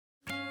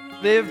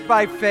Live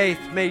by faith.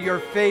 May your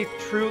faith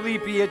truly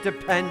be a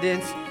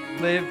dependence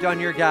lived on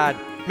your God.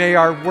 May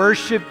our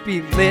worship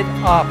be lit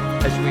up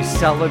as we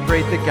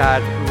celebrate the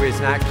God who is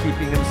not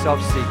keeping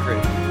himself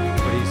secret,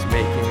 but he's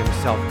making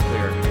himself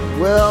clear.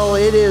 Well,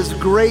 it is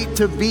great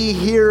to be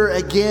here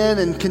again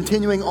and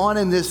continuing on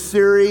in this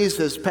series.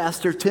 As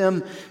Pastor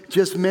Tim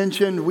just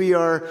mentioned, we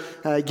are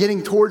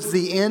getting towards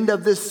the end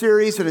of this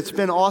series, and it's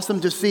been awesome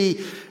to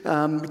see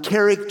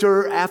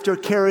character after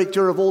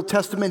character of Old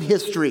Testament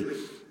history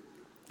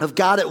of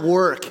God at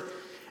work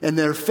and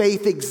their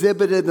faith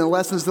exhibited and the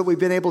lessons that we've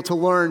been able to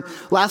learn.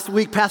 Last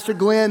week, Pastor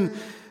Glenn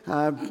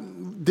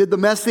did the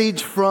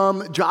message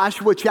from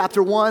Joshua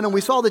chapter 1, and we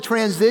saw the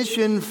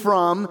transition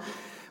from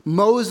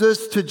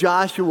Moses to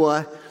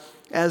Joshua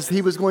as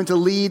he was going to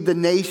lead the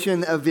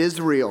nation of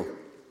Israel.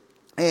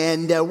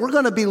 And we're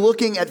going to be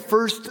looking at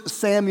 1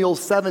 Samuel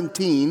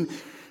 17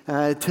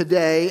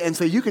 today. And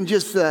so you can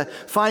just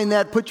find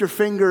that, put your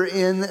finger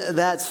in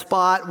that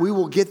spot. We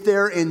will get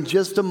there in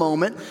just a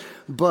moment.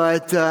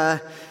 But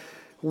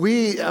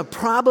we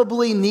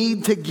probably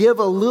need to give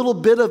a little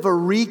bit of a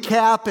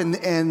recap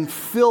and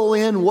fill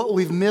in what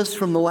we've missed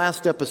from the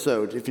last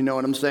episode, if you know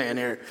what I'm saying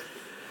here.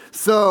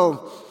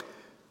 So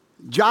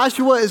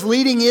Joshua is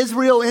leading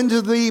Israel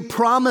into the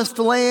promised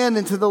land,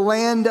 into the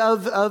land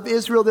of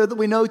Israel there that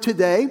we know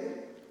today.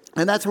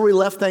 And that's where we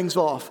left things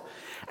off.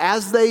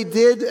 As they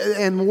did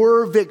and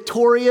were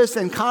victorious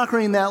in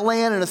conquering that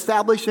land and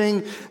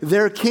establishing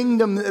their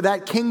kingdom,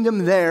 that kingdom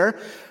there,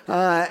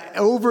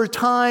 over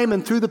time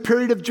and through the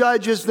period of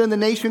Judges, then the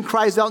nation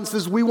cries out and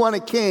says, "We want a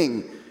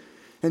king."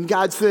 And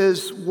God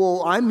says,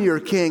 "Well, I'm your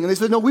king." And they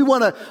said, "No, we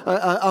want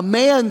a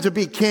man to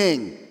be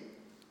king."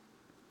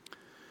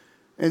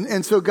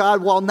 And so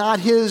God, while not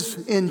his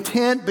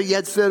intent, but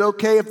yet said,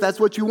 "Okay, if that's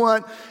what you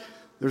want."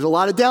 There's a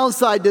lot of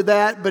downside to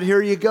that, but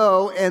here you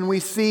go. And we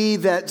see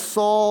that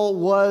Saul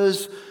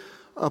was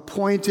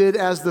appointed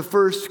as the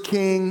first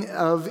king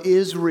of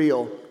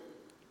Israel.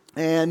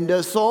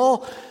 And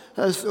Saul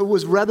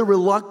was rather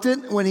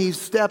reluctant when he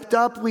stepped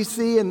up, we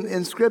see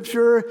in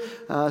Scripture.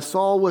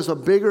 Saul was a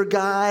bigger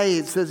guy.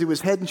 It says he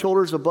was head and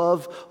shoulders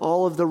above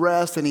all of the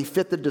rest, and he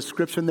fit the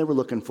description they were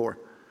looking for.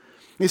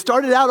 He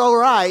started out all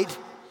right,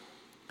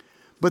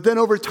 but then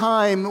over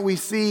time we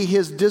see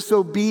his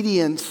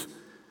disobedience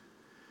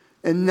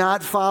and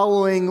not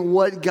following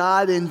what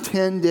God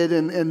intended,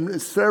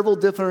 and several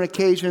different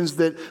occasions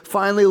that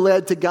finally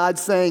led to God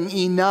saying,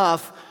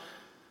 "Enough.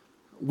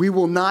 We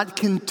will not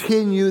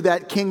continue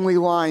that kingly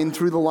line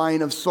through the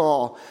line of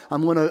Saul.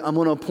 I'm going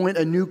to appoint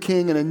a new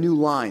king and a new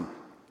line."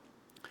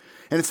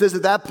 And it says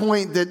at that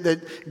point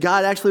that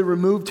God actually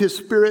removed his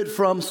spirit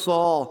from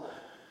Saul.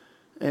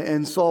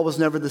 And Saul was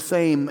never the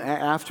same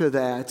after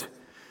that.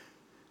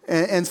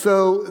 And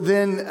so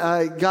then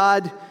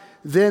God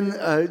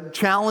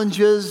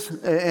challenges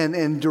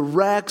and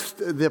directs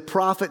the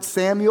prophet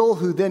Samuel,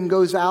 who then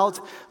goes out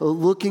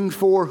looking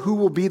for who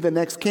will be the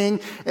next king.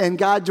 And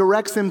God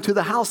directs him to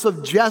the house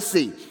of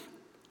Jesse.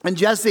 And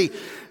Jesse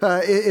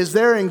is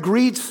there and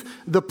greets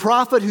the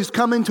prophet who's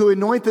coming to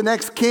anoint the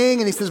next king.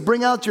 And he says,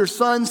 "Bring out your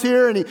sons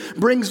here." And he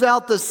brings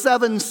out the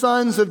 7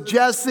 sons of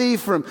Jesse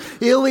from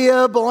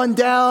Eliab on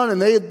down.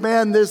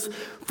 And this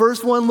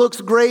first one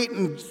looks great,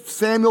 and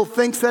Samuel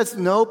thinks that's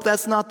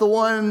not the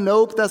one.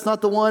 Nope, that's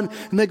not the one.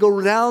 And they go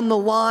down the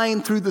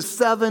line through the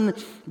 7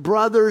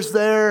 brothers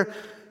there.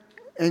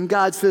 And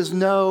God says,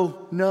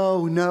 "No,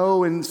 no,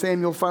 no." And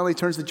Samuel finally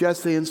turns to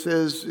Jesse and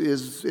says,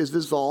 Is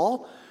this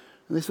all?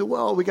 And they said,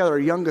 "Well, we got our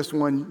youngest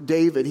one,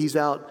 David. He's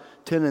out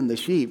tending the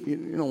sheep. You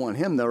don't want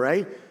him though,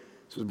 right?"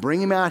 So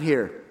bring him out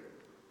here.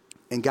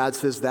 And God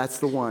says, "That's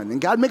the one." And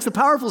God makes a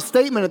powerful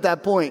statement at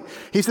that point.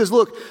 He says,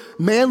 "Look,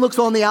 man looks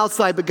on the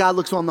outside, but God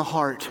looks on the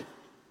heart."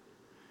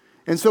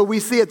 And so we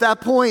see at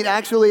that point,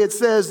 actually it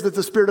says that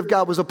the Spirit of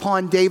God was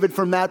upon David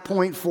from that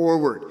point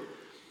forward.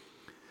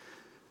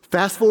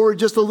 Fast forward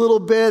just a little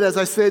bit. As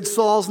I said,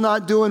 Saul's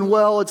not doing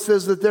well. It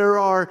says that there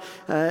are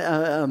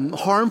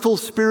harmful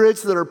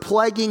spirits that are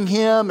plaguing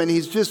him, and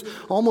he's just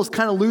almost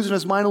kind of losing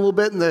his mind a little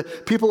bit. And the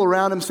people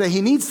around him say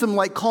he needs some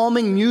like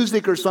calming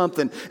music or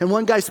something. And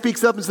one guy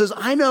speaks up and says,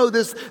 "I know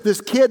this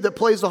kid that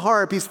plays the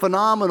harp. He's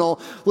phenomenal.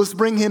 Let's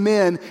bring him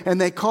in."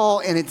 And they call,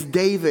 and it's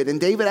David.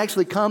 And David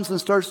actually comes and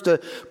starts to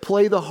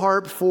play the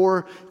harp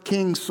for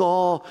King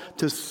Saul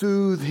to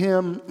soothe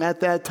him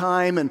at that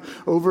time. And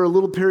over a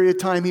little period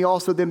of time, he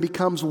also then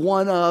becomes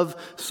one of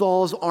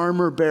Saul's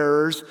armor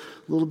bearers,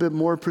 a little bit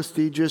more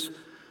prestigious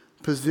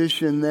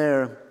position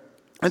there.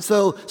 And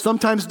so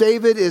sometimes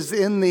David is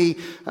in the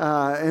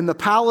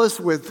palace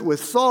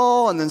with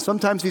Saul, and then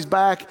sometimes he's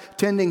back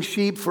tending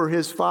sheep for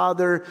his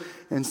father.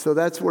 And so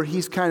that's where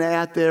he's kind of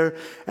at there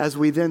as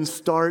we then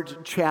start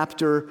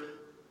chapter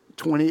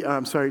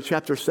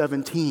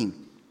 17.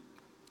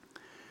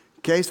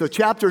 Okay, so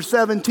chapter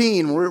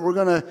 17, we're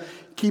going to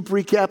keep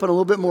recapping a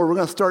little bit more. We're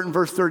going to start in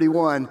verse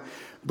 31.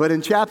 But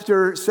in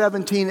chapter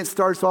 17, it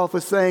starts off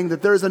with saying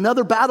that there's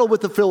another battle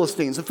with the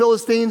Philistines. The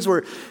Philistines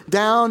were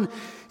down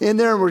in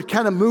there and were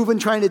kind of moving,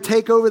 trying to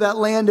take over that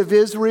land of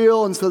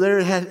Israel. And so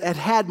there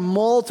had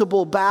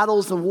multiple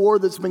battles and war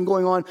that's been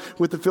going on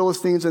with the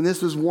Philistines. And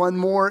this is one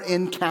more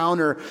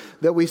encounter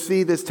that we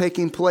see that's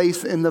taking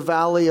place in the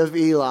valley of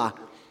Elah.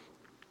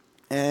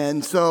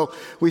 And so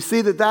we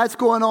see that that's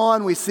going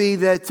on. We see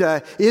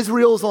that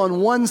Israel's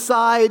on one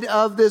side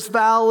of this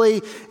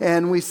valley,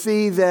 and we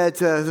see that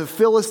the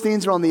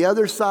Philistines are on the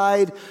other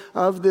side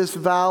of this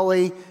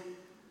valley.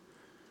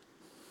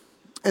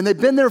 And they've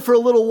been there for a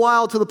little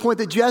while, to the point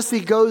that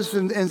Jesse goes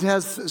and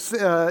has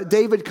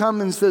David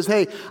come and says,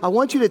 hey, I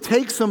want you to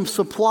take some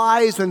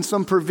supplies and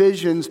some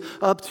provisions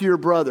up to your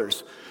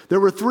brothers. There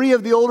were 3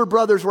 of the older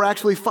brothers were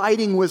actually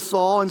fighting with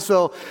Saul. And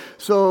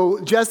so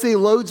Jesse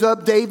loads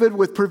up David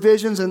with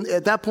provisions. And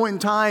at that point in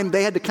time,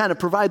 they had to kind of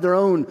provide their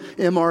own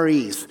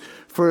MREs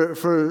for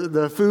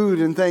the food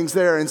and things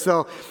there. And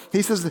so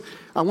he says,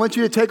 I want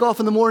you to take off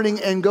in the morning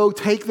and go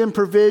take them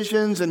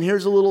provisions. And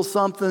here's a little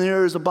something.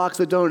 Here's a box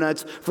of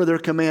donuts for their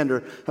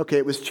commander. Okay,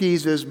 it was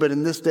cheeses, but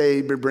in this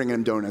day, we're bringing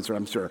them donuts,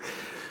 I'm sure.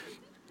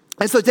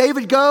 And so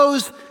David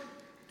goes,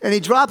 and he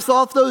drops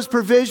off those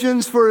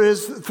provisions for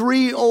his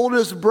 3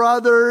 oldest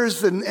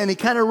brothers, and he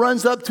kind of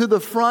runs up to the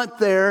front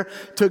there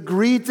to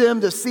greet them,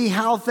 to see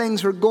how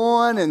things are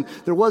going, and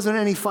there wasn't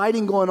any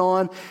fighting going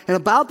on. And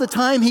about the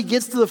time he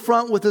gets to the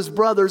front with his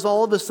brothers,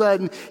 all of a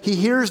sudden, he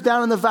hears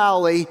down in the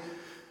valley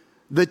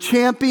the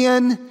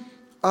champion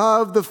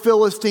of the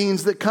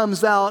Philistines that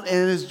comes out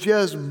and is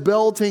just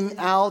belting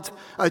out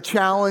a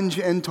challenge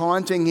and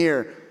taunting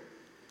here.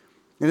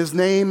 And his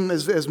name,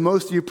 as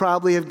most of you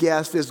probably have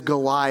guessed, is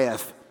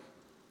Goliath.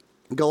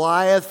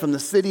 Goliath from the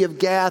city of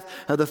Gath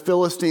of the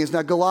Philistines.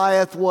 Now,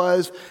 Goliath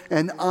was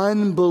an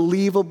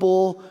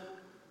unbelievable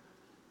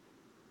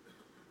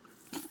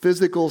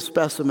physical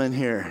specimen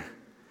here.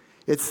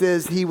 It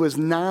says he was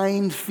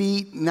 9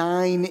 feet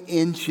 9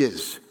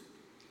 inches.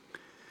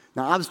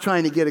 Now, I was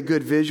trying to get a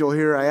good visual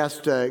here. I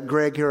asked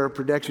Greg here, our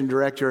production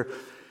director,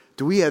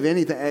 do we have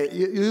anything?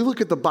 You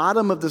look at the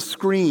bottom of the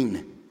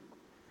screen.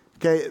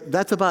 Okay,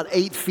 that's about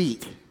 8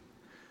 feet.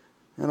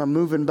 And I'm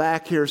moving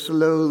back here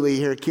slowly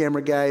here,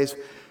 camera guys.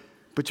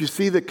 But you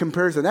see the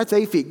comparison. That's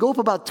 8 feet. Go up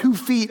about 2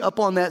 feet up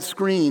on that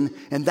screen,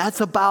 and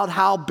that's about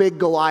how big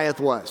Goliath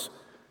was.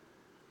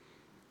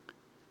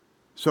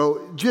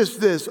 So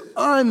just this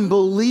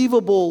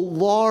unbelievable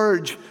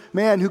large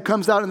man who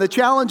comes out. And the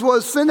challenge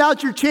was, send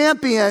out your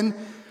champion,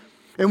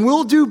 and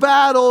we'll do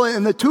battle,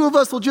 and the 2 of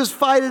us will just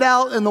fight it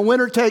out, and the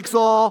winner takes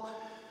all,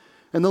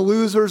 and the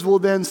losers will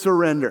then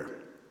surrender.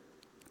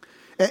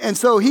 And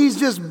so he's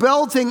just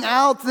belting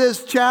out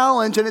this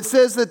challenge, and it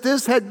says that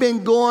this had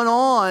been going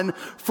on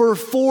for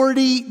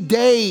 40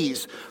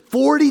 days.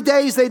 40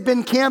 days they'd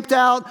been camped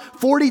out.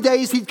 40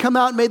 days he'd come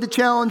out and made the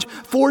challenge.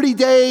 40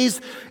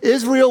 days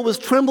Israel was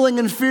trembling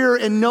in fear,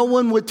 and no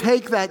one would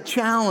take that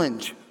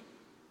challenge.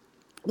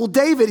 Well,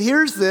 David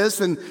hears this,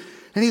 and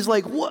he's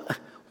like,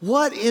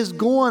 what is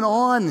going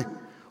on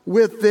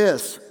with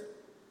this?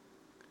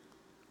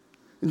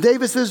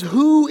 David says,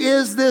 who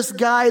is this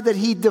guy that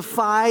he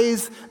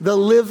defies the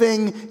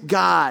living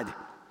God?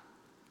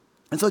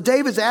 And so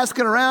David's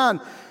asking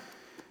around,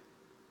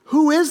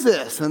 who is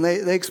this? And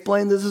they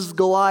explain this is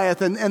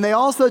Goliath. And they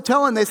also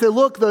tell him, they say,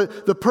 look,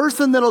 the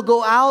person that'll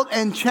go out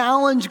and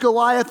challenge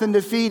Goliath and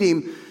defeat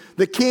him,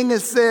 the king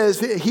says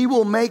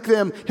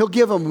he'll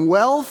give him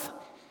wealth.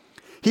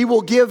 He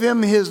will give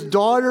him his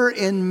daughter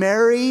in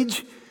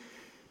marriage.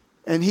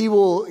 And he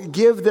will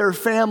give their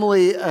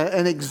family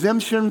an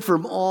exemption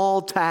from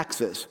all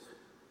taxes.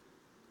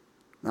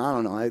 Now, I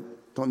don't know. I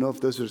don't know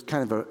if this was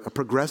kind of a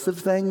progressive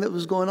thing that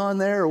was going on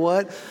there or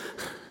what.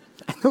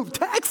 No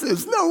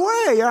taxes. No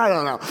way. I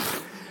don't know.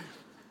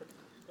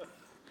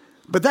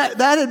 But that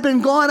had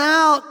been gone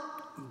out.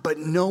 But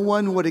no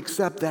one would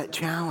accept that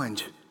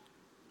challenge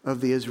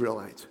of the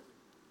Israelites.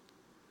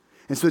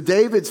 And so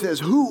David says,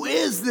 who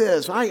is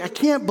this? I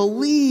can't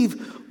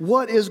believe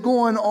what is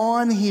going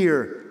on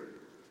here.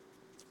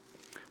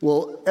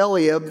 Well,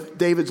 Eliab,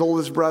 David's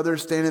oldest brother,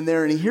 standing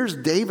there, and he hears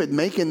David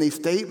making these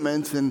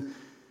statements, and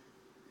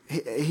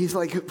he's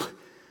like,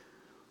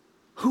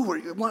 "Who are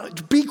you?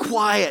 Be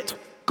quiet.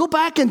 Go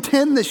back and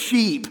tend the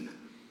sheep.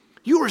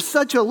 You are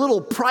such a little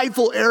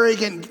prideful,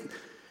 arrogant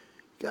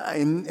guy."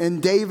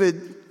 And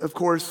David, of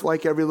course,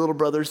 like every little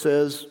brother,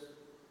 says,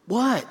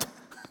 "What?"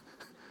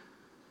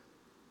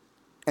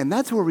 And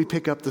that's where we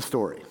pick up the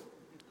story.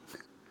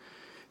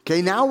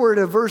 Okay, now we're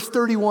at verse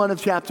 31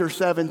 of chapter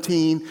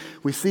 17.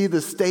 We see the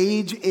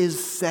stage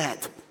is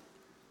set.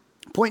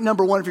 Point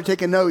number 1, if you're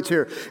taking notes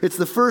here, it's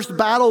the first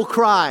battle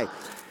cry.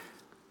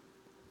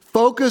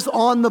 Focus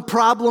on the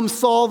problem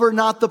solver,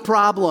 not the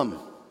problem.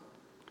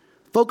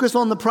 Focus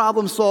on the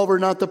problem solver,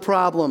 not the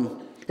problem.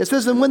 It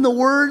says, and when the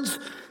words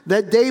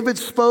that David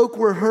spoke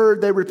were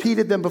heard, they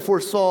repeated them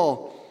before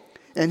Saul,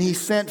 and he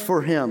sent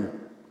for him.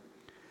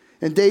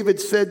 And David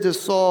said to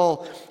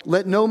Saul,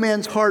 let no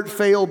man's heart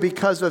fail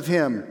because of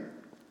him.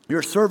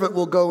 Your servant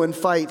will go and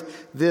fight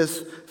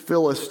this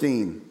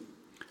Philistine.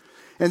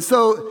 And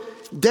so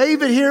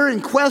David here in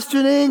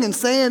questioning and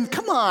saying,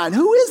 come on,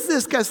 who is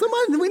this guy?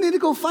 We need to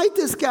go fight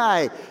this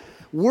guy.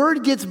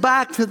 Word gets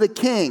back to the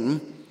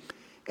king,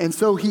 and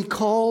so he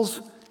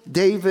calls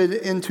David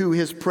into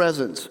his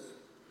presence.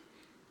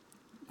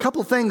 A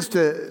couple things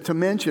to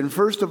mention.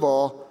 First of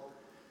all,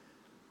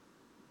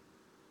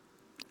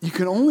 you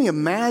can only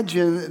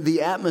imagine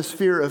the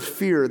atmosphere of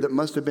fear that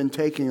must have been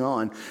taking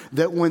on.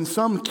 That when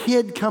some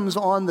kid comes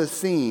on the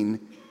scene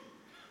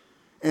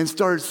and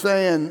starts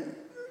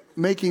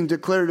making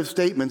declarative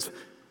statements,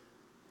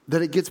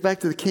 that it gets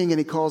back to the king and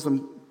he calls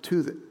him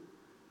to it.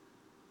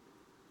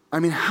 I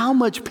mean, how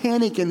much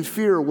panic and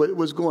fear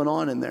was going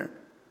on in there?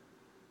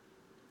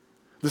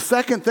 The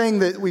second thing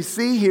that we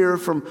see here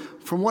from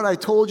what I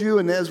told you,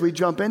 and as we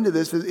jump into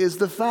this, is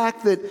the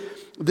fact that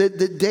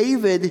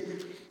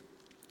David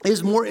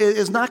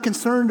is not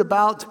concerned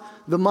about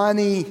the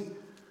money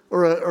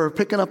or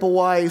picking up a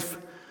wife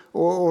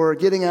or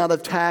getting out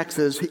of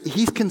taxes.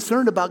 He's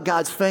concerned about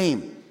God's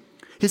fame.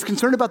 He's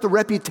concerned about the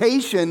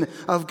reputation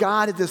of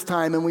God at this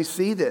time, and we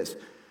see this.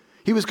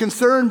 He was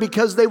concerned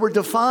because they were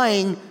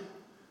defying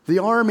the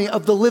army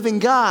of the living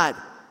God.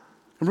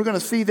 And we're going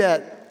to see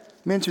that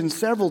mentioned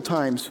several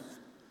times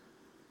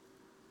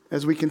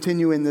as we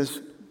continue in this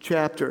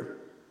chapter.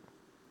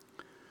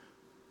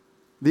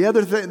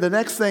 The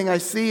next thing I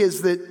see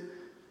is that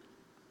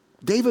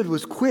David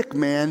was quick,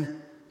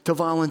 man, to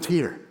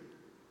volunteer.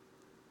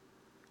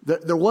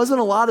 There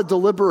wasn't a lot of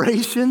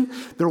deliberation.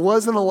 There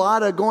wasn't a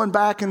lot of going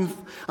back and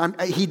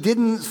he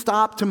didn't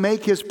stop to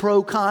make his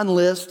pro-con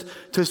list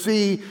to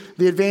see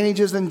the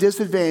advantages and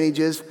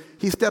disadvantages.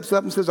 He steps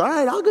up and says, all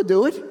right, I'll go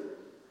do it.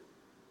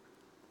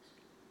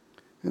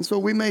 And so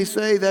we may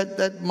say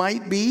that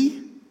might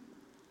be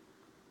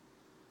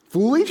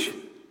foolish.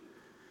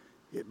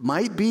 It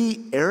might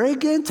be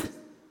arrogant.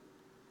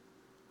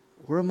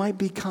 Or it might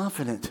be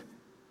confident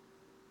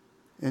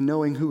in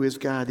knowing who his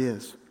God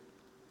is.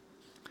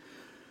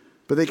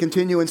 But they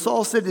continue, and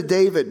Saul said to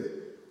David,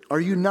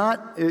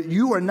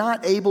 you are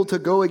not able to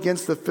go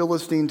against the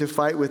Philistine to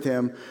fight with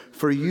him,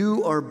 for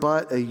you are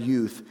but a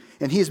youth.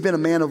 And he has been a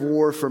man of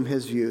war from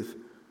his youth.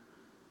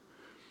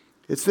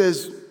 It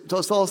says,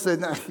 so Saul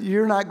said, no,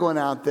 you're not going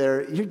out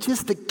there. You're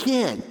just a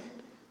kid.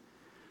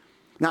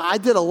 Now, I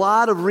did a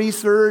lot of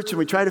research, and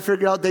we tried to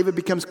figure out David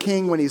becomes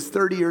king when he's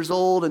 30 years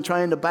old and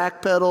trying to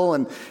backpedal,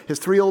 and his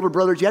 3 older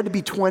brothers, you had to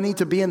be 20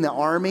 to be in the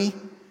army.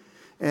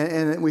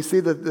 And we see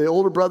that the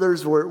older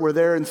brothers were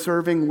there and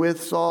serving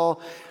with Saul.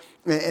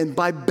 And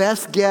by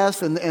best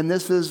guess, and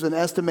this is an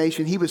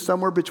estimation, he was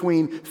somewhere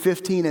between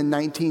 15 and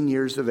 19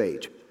 years of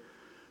age.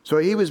 So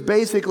he was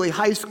basically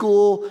high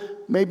school,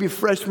 maybe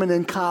freshman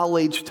in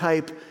college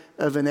type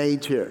of an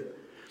age here.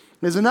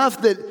 There's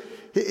enough that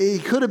he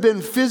could have been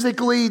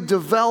physically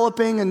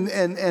developing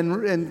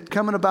and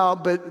coming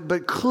about,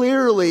 but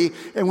clearly,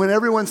 and when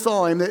everyone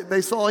saw him,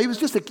 they saw he was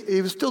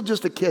still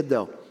just a kid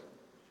though.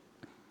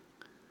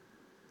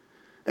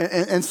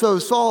 And so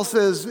Saul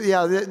says,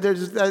 yeah,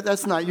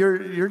 that's not,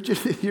 you're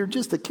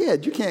just a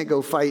kid. You can't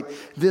go fight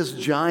this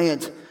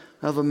giant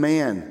of a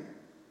man.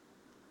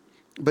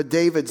 But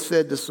David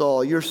said to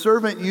Saul, your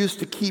servant used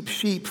to keep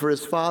sheep for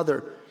his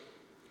father.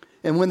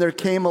 And when there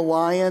came a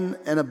lion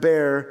and a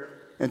bear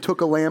and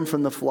took a lamb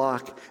from the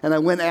flock, and I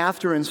went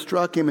after and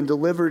struck him and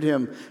delivered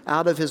him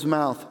out of his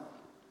mouth.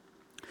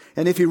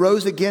 And if he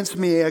rose against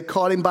me, I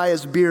caught him by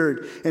his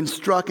beard and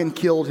struck and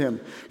killed him.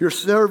 Your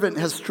servant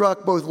has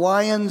struck both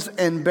lions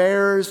and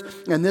bears,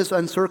 and this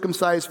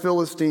uncircumcised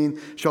Philistine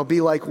shall be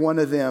like one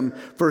of them,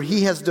 for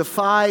he has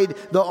defied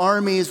the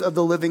armies of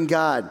the living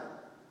God.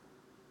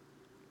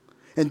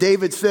 And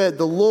David said,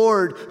 the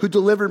Lord who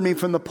delivered me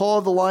from the paw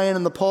of the lion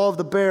and the paw of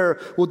the bear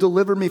will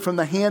deliver me from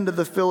the hand of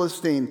the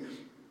Philistine.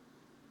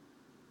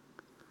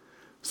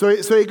 So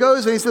he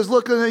goes and he says,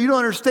 look, you don't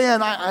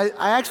understand. I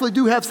actually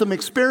do have some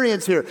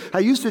experience here. I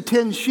used to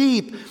tend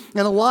sheep,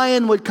 and a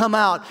lion would come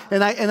out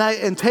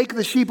and take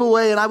the sheep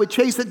away, and I would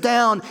chase it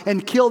down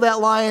and kill that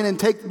lion and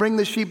bring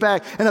the sheep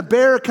back. And a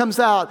bear comes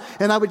out,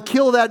 and I would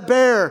kill that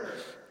bear.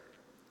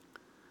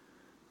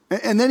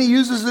 And then he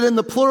uses it in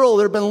the plural.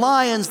 There have been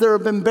lions, there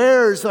have been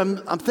bears. I'm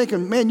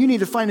thinking, man, you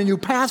need to find a new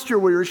pasture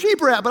where your sheep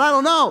are at, but I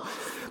don't know.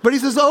 But he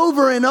says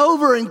over and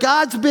over, and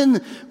God's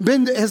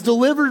has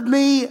delivered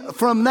me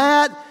from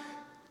that.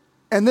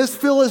 And this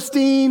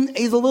Philistine,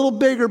 he's a little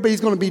bigger, but he's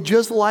going to be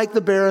just like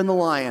the bear and the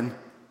lion.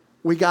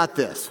 We got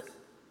this.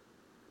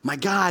 My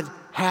God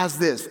has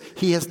this.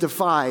 He has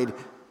defied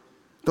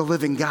the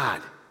living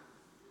God.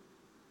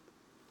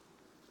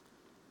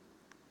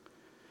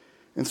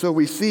 And so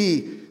we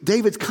see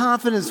David's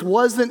confidence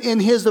wasn't in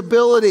his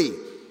ability.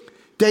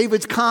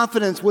 David's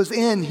confidence was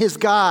in his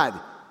God.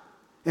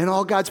 And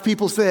all God's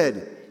people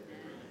said,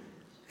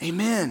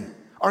 amen.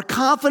 Our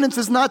confidence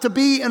is not to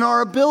be in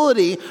our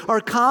ability.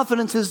 Our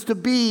confidence is to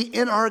be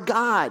in our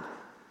God.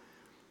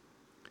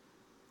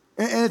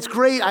 And it's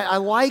great. I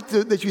like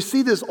that you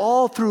see this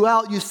all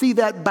throughout. You see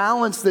that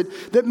balance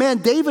that man,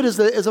 David is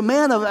a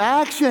man of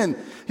action.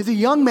 He's a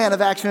young man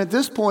of action at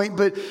this point,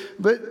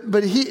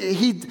 but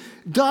he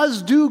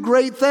does do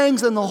great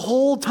things, and the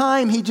whole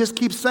time he just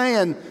keeps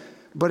saying,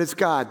 but it's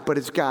God, but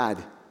it's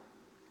God,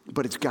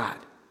 but it's God.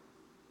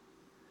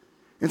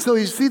 And so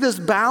you see this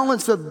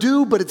balance of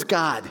but it's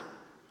God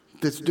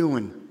that's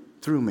doing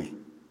through me.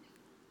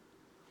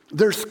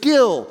 There's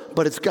skill,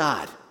 but it's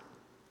God.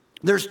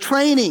 There's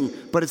training,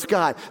 but it's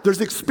God.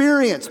 There's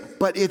experience,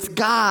 but it's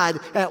God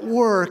at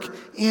work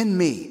in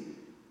me.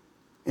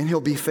 And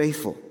he'll be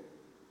faithful.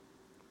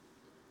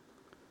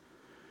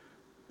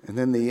 And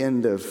then the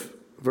end of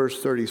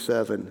verse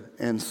 37.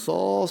 And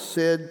Saul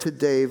said to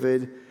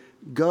David,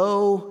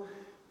 go,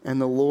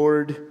 and the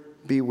Lord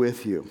be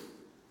with you.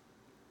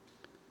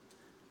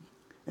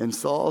 And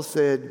Saul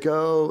said,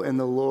 go, and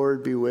the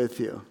Lord be with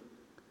you.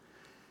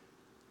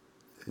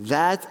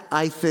 That,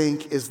 I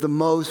think, is the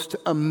most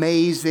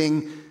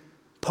amazing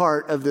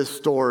part of this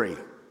story.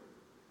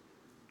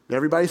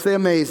 Everybody say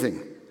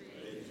amazing.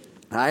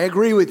 I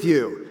agree with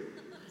you.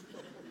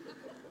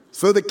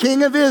 So the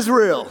king of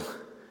Israel,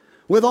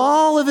 with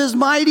all of his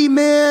mighty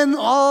men,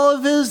 all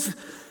of his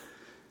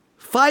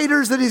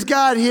fighters that he's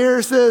got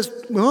here, says,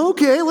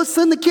 okay, let's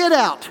send the kid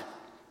out.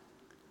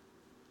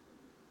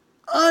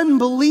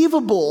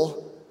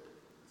 Unbelievable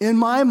in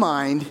my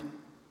mind.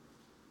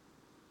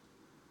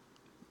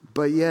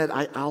 But yet,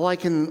 all I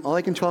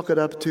can chalk it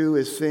up to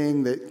is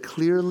saying that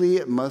clearly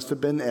it must have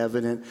been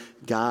evident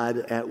God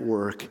at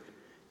work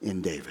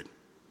in David.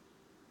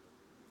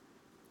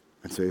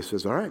 And so he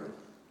says, all right,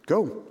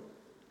 go.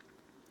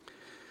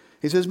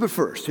 He says, but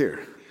first,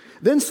 here.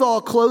 Then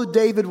Saul clothed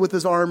David with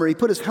his armor. He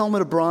put his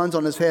helmet of bronze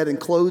on his head and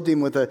clothed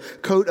him with a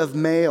coat of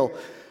mail.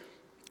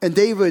 And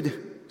David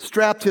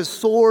strapped his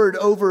sword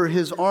over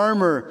his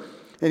armor,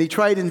 and he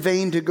tried in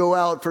vain to go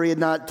out, for he had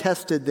not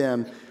tested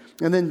them.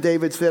 And then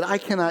David said, I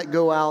cannot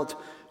go out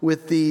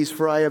with these,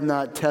 for I have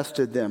not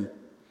tested them.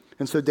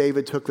 And so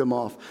David took them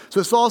off.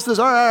 So Saul says,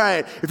 all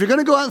right, if you're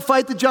going to go out and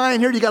fight the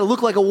giant here, you got to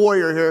look like a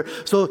warrior here.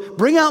 So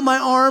bring out my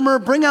armor,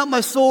 bring out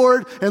my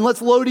sword, and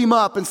let's load him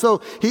up. And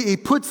so he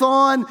puts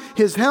on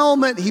his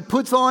helmet, he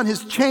puts on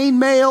his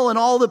chainmail and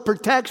all the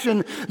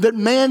protection that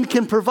man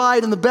can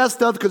provide and the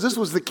best of, because this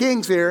was the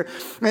king's here.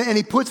 And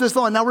he puts this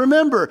on. Now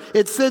remember,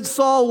 it said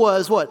Saul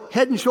was what?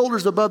 Head and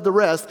shoulders above the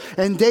rest.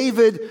 And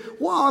David,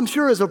 well, I'm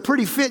sure is a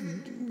pretty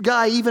fit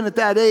guy even at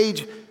that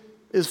age,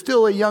 is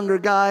still a younger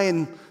guy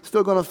and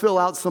still going to fill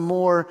out some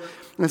more.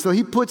 And so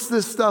he puts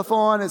this stuff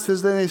on. It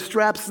says then he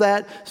straps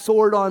that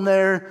sword on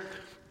there.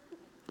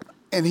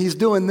 And he's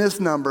doing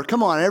this number.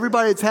 Come on,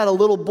 everybody that's had a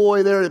little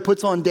boy there that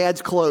puts on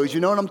dad's clothes.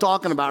 You know what I'm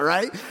talking about,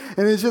 right?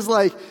 And it's just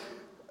like,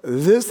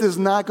 this is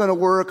not going to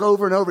work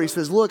over and over. He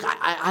says, look,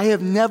 I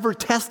have never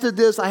tested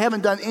this. I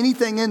haven't done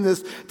anything in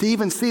this to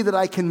even see that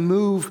I can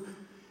move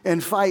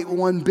and fight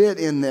one bit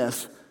in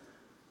this.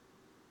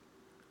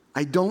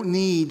 I don't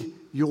need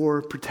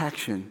your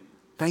protection.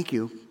 Thank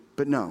you,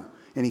 but no.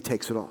 And he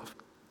takes it off.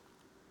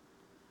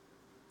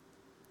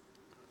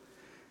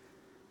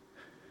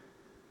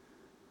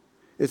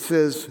 It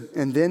says,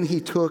 and then he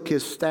took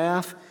his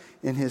staff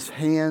in his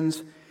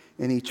hands,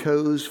 and he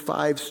chose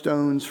 5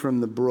 stones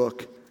from the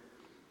brook,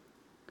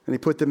 and he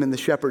put them in the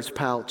shepherd's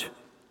pouch,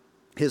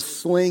 his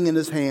sling in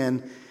his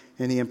hand,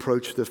 and he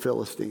approached the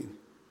Philistine.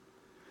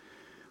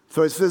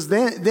 So it says,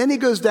 then he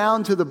goes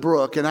down to the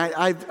brook, and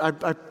I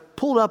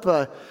pulled up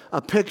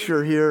a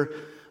picture here.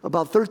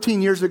 About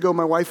 13 years ago,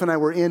 my wife and I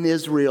were in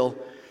Israel,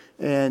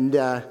 and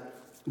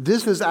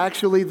this is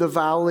actually the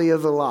Valley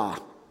of Elah.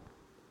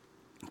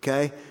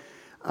 Okay?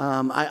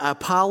 I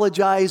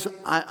apologize.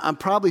 I'm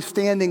probably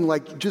standing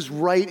like just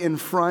right in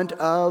front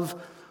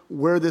of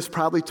where this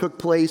probably took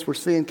place. We're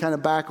seeing kind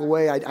of back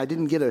away. I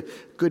didn't get a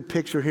good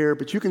picture here,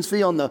 but you can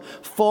see on the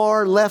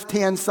far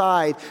left-hand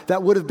side,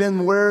 that would have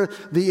been where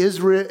the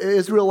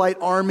Israelite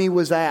army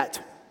was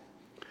at.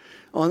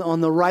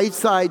 On the right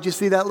side, you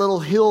see that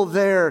little hill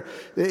there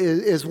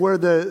is where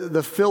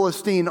the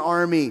Philistine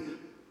army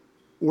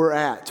were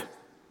at.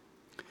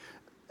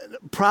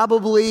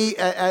 Probably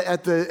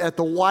at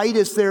the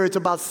widest there, it's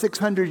about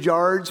 600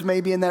 yards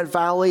maybe in that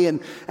valley.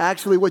 And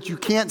actually what you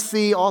can't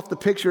see off the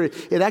picture,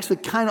 it actually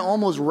kind of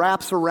almost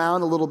wraps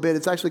around a little bit.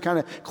 It's actually kind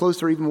of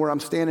closer even where I'm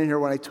standing here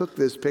when I took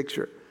this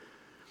picture.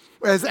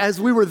 As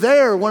we were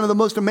there, one of the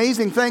most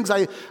amazing things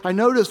I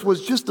noticed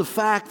was just the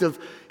fact of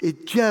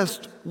it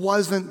just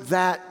wasn't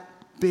that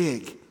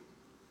big.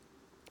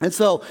 And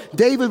so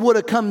David would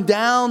have come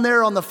down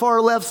there on the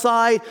far left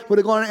side, would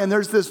have gone, and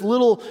there's this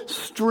little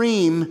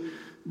stream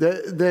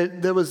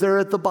that was there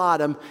at the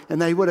bottom,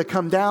 and they would have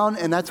come down,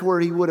 and that's where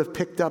he would have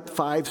picked up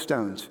 5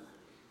 stones.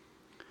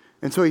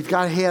 And so he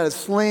had a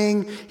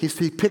sling,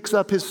 he picks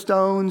up his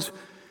stones,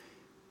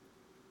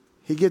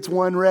 he gets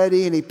one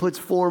ready, and he puts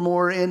 4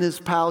 more in his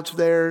pouch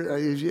there.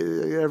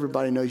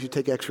 Everybody knows you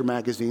take extra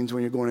magazines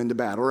when you're going into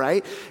battle,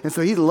 right? And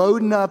so he's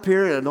loading up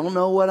here, and I don't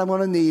know what I'm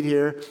going to need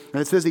here.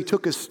 And it says he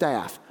took his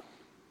staff.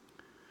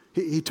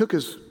 He took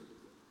his,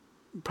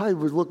 probably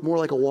would look more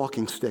like a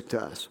walking stick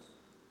to us.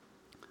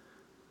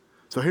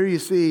 So here you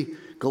see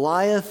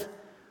Goliath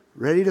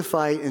ready to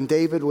fight, and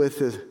David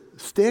with a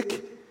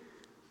stick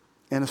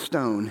and a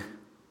stone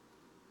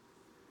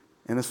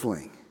and a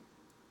sling.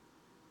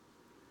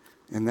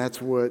 And that's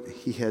what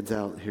he heads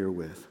out here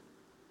with.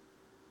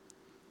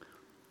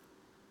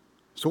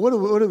 So what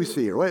do we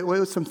see here? What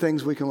are some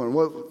things we can learn?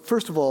 Well,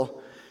 first of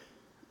all,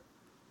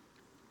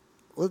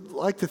 I'd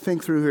like to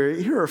think through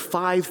here. Here are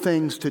 5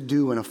 things to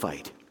do in a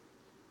fight.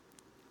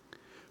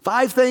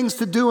 5 things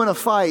to do in a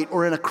fight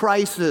or in a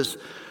crisis.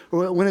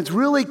 When it's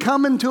really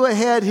coming to a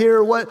head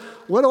here, what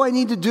do I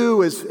need to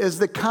do as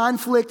the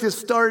conflict is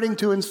starting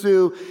to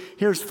ensue?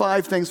 Here's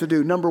 5 things to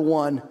do. Number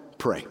 1,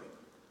 pray.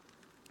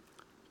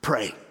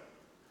 Pray.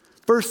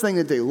 First thing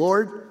to do,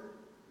 Lord,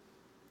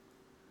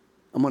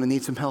 I'm going to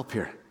need some help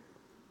here.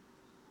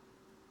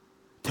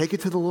 Take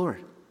it to the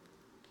Lord.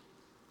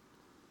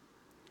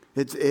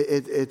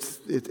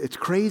 It's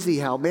crazy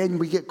how, man,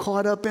 we get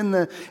caught up in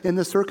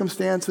the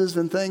circumstances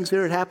and things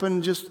here. It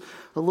happened just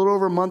a little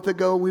over a month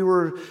ago. We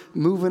were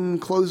moving,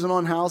 closing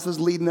on houses,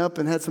 leading up,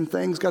 and had some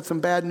things, got some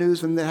bad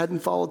news, and they hadn't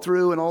followed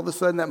through. And all of a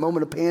sudden, that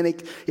moment of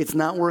panic, it's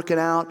not working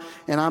out,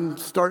 and I'm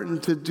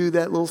starting to do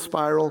that little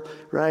spiral,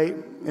 right?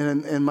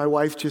 And my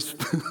wife just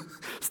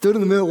stood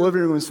in the middle of the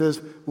living room and says,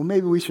 "Well,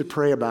 maybe we should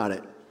pray about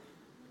it,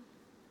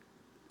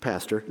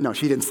 Pastor." No,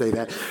 she didn't say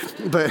that,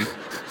 but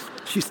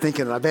she's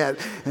thinking it, I bet.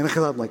 And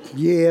I'm like,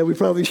 yeah, we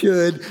probably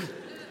should.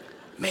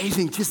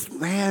 Amazing. Just,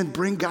 man,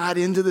 bring God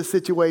into the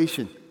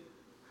situation.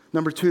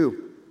 Number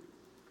 2,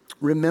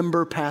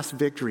 remember past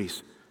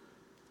victories.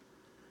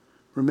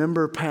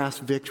 Remember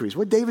past victories.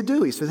 What did David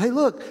do? He says, hey,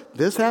 look,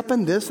 this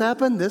happened, this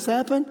happened, this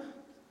happened.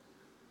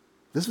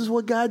 This is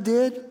what God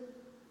did.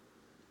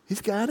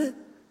 He's got it.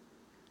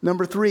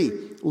 Number 3,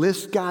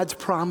 list God's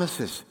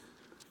promises.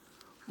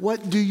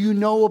 What do you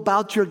know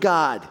about your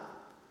God?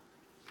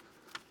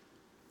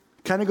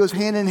 Kind of goes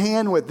hand in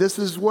hand with this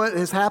is what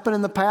has happened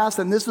in the past,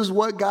 and this is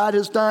what God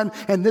has done,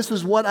 and this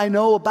is what I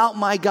know about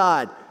my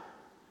God.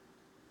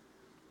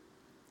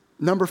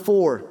 Number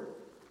 4,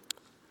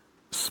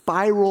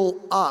 spiral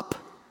up.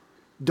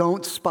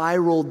 Don't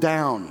spiral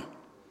down.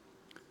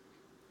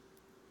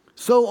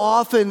 So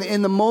often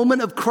in the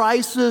moment of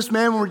crisis,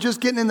 man, when we're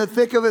just getting in the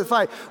thick of a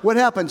fight, what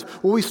happens?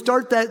 Well, we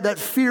start that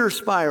fear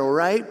spiral,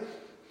 right?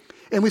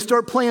 And we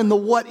start playing the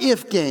what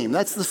if game.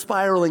 That's the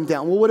spiraling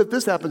down. Well, what if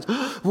this happens?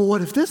 Well,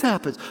 what if this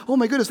happens? Oh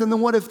my goodness, and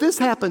then what if this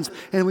happens?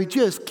 And we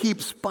just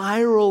keep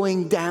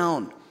spiraling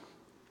down.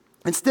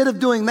 Instead of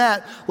doing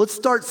that, let's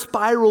start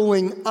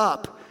spiraling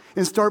up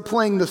and start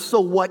playing the so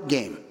what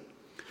game.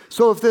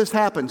 So if this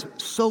happens,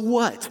 so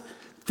what?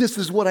 This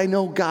is what I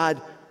know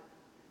God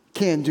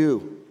can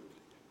do.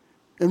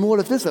 And what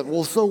if this happens?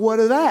 Well, so what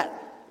of that?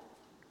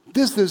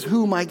 This is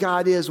who my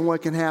God is and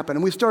what can happen.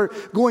 And we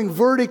start going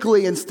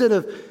vertically instead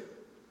of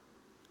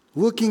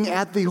looking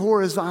at the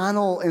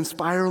horizontal and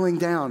spiraling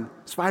down.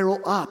 Spiral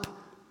up,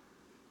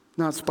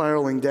 not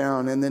spiraling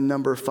down. And then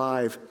number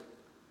 5,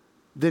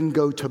 then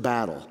go to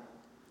battle.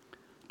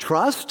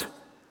 Trust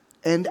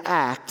and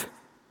act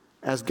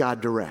as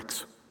God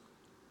directs.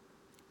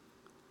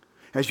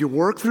 As you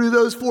work through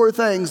those 4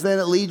 things, then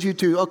it leads you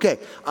to, okay,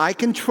 I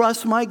can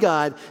trust my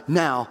God.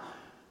 Now,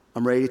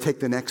 I'm ready to take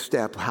the next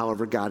step,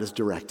 however God is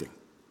directing.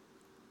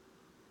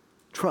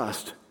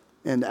 Trust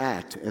and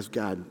act as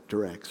God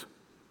directs.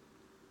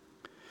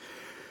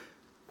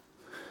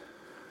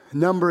 A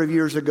number of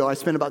years ago, I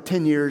spent about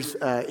 10 years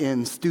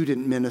in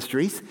student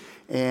ministries.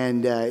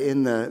 And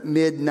in the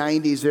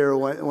mid-'90s there,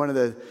 one of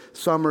the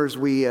summers,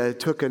 we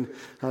took a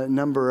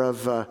number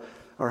of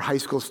our high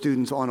school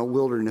students on a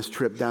wilderness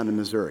trip down to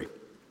Missouri.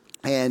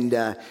 And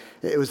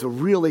it was a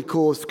really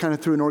cool, it's kind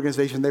of through an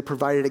organization. They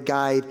provided a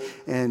guide,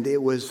 and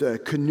it was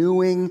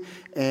canoeing,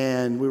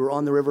 and we were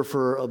on the river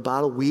for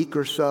about a week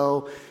or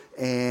so.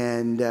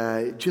 And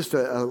just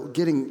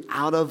getting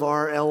out of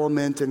our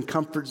element and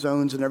comfort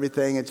zones and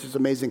everything. It's just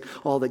amazing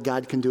all that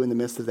God can do in the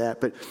midst of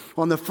that. But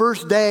on the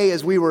first day,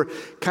 as we were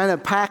kind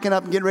of packing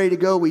up and getting ready to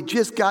go, we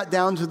just got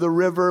down to the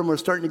river and we're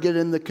starting to get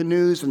in the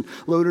canoes and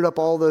loaded up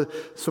all the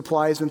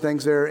supplies and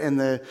things there. And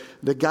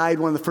the guide,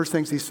 one of the first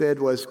things he said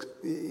was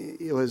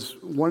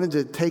wanted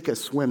to take a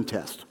swim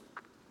test.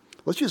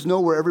 Let's just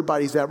know where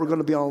everybody's at. We're going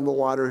to be on the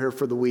water here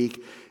for the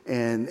week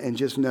and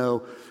just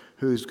know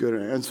who's good.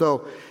 And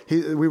so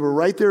we were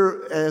right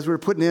there as we were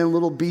putting in a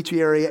little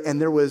beachy area, and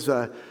there was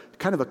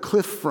kind of a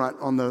cliff front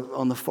on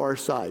the far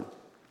side.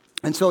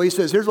 And so he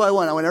says, here's what I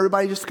want. I want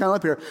everybody just to come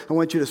up here. I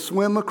want you to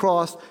swim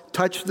across,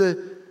 touch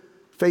the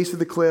face of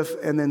the cliff,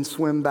 and then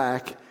swim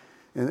back,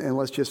 and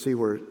let's just see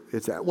where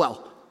it's at.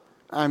 Well,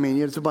 I mean,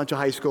 it's a bunch of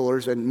high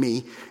schoolers and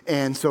me,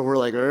 and so we're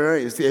like, all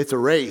right, it's a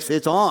race.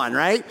 It's on,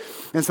 right?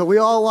 And so we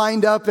all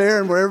lined up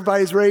there, and where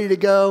everybody's ready to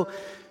go,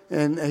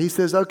 and he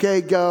says, okay,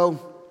 go.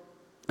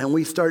 And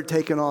we start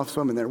taking off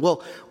swimming there.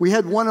 Well, we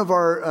had we had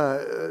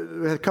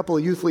a couple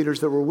of youth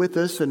leaders that were with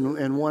us,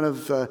 and one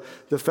of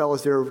the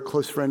fellows there, a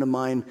close friend of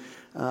mine,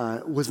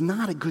 was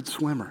not a good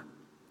swimmer.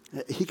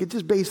 He could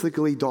just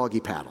basically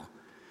doggy paddle.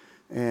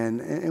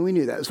 And we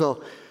knew that.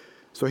 So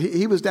So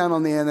he was down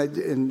on the end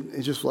and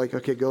it's just like,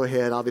 okay, go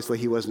ahead. Obviously,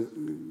 he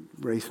wasn't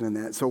racing in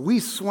that. So we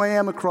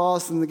swam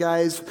across and the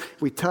guys,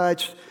 we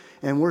touched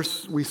and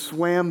we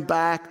swam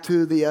back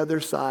to the other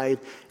side.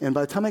 And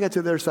by the time I got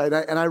to the other side,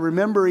 I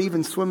remember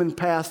even swimming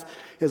past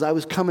as I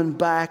was coming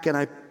back and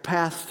I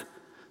passed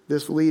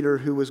this leader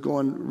who was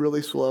going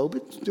really slow,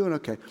 but doing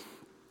okay.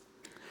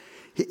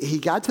 He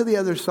got to the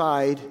other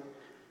side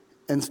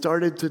and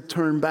started to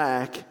turn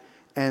back.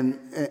 And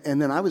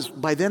then I was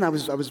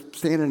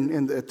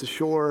standing at the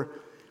shore,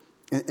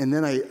 and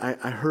then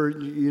I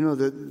heard,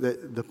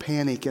 the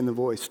panic in the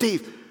voice,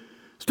 Steve,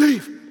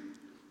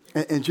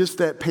 and just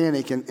that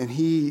panic, and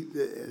he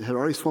had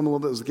already swum a little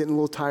bit, was getting a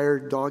little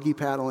tired, doggy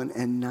paddling,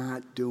 and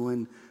not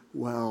doing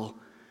well.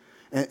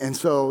 And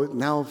so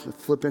now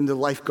flip into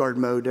lifeguard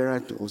mode there. I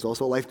was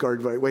also a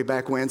lifeguard way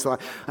back when, so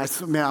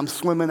I'm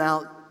swimming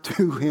out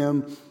to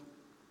him,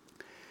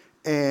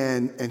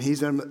 and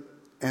he's in.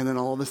 And then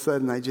all of a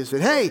sudden I just said,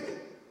 hey,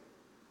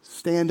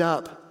 stand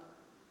up.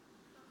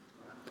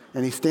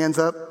 And he stands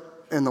up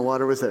and the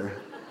water was there.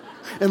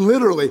 And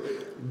literally,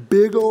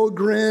 big old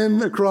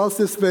grin across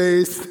his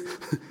face.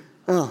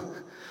 Oh,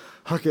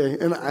 okay.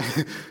 And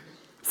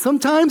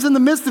sometimes in the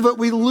midst of it,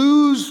 we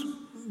lose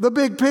the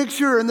big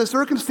picture and the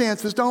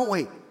circumstances, don't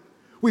we?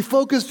 We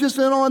focus just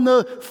in on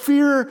the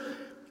fear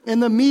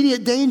and the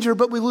immediate danger,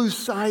 but we lose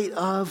sight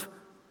of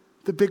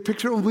the big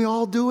picture. And we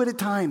all do it at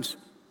times.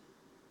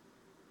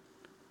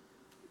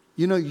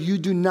 You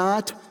do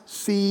not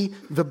see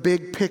the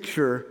big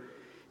picture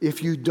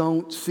if you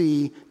don't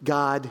see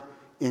God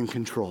in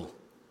control.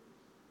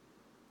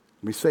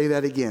 Let me say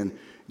that again.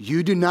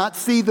 You do not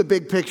see the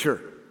big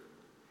picture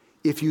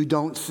if you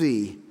don't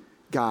see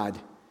God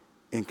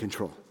in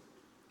control.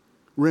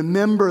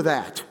 Remember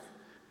that.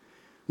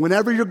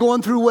 Whenever you're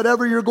going through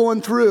whatever you're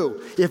going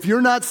through, if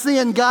you're not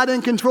seeing God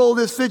in control of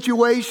this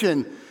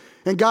situation,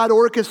 and God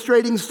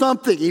orchestrating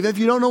something, even if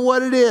you don't know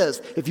what it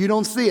is, if you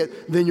don't see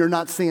it, then you're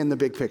not seeing the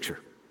big picture.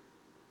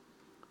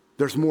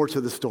 There's more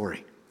to the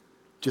story.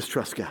 Just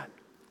trust God.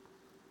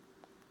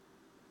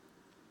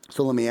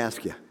 So let me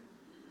ask you,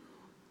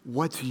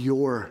 what's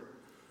your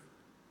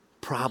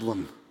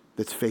problem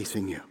that's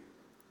facing you?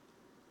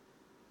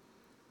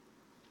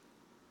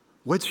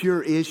 What's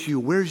your issue?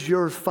 Where's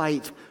your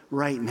fight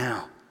right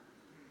now?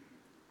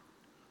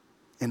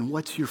 And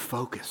what's your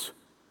focus?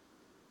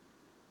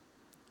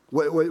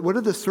 What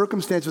are the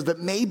circumstances that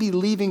may be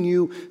leaving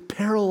you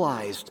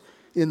paralyzed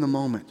in the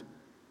moment?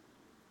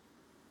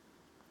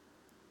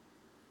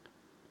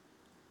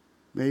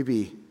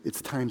 Maybe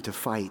it's time to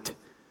fight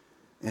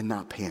and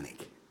not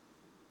panic.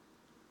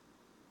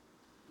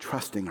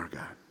 Trusting our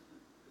God.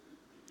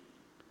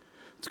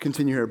 Let's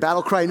continue here.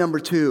 Battle cry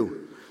number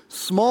 2.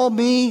 Small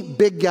me,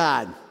 big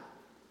God.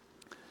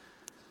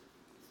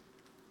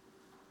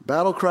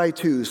 Battle cry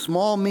 2.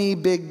 Small me,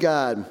 big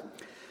God.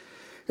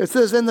 It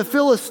says, and the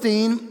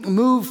Philistine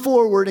moved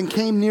forward and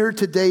came near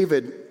to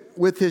David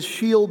with his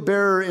shield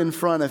bearer in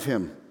front of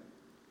him.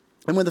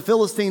 And when the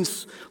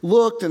Philistines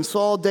looked and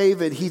saw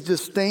David, he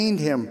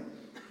disdained him.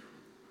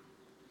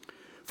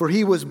 For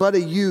he was but a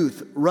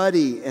youth,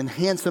 ruddy and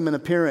handsome in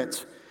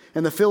appearance.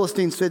 And the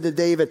Philistine said to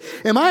David,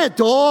 am I a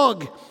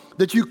dog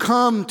that you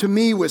come to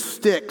me with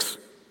sticks?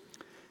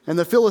 And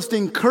the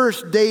Philistine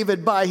cursed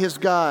David by his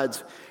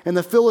gods. And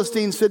the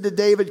Philistine said to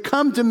David,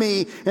 come to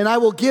me, and I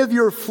will give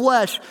your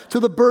flesh to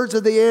the birds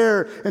of the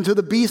air and to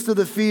the beasts of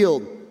the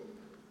field.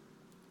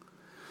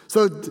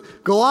 So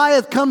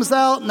Goliath comes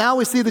out, now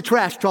we see the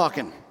trash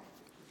talking.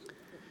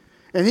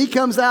 And he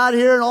comes out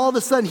here, and all of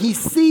a sudden he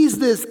sees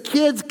this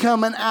kid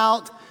coming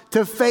out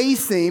to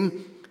face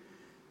him.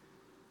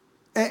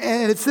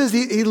 And it says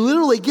he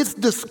literally gets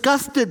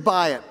disgusted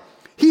by it.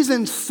 He's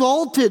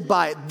insulted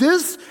by it.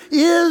 This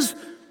is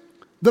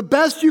the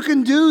best you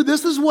can do?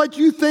 This is what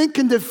you think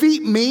can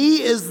defeat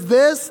me? Is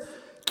this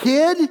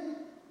kid?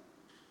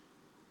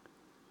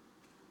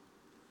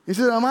 He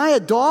says, am I a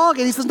dog?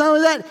 And he says, not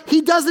only that,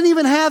 he doesn't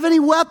even have any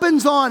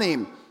weapons on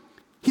him.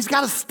 He's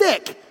got a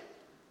stick.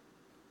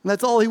 And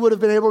that's all he would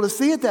have been able to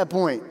see at that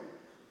point.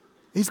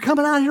 He's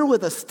coming out here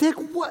with a stick?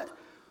 What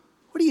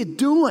are you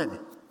doing?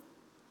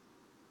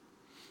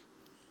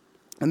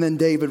 And then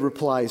David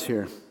replies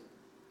here.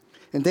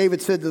 And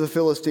David said to the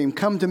Philistine,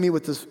 come to me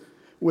with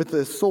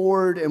the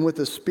sword and with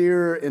the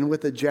spear and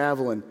with the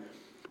javelin.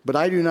 But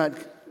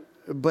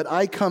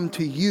I come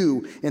to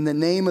you in the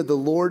name of the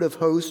Lord of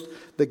hosts,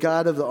 the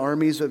God of the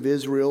armies of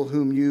Israel,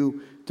 whom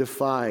you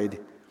defied.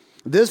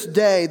 This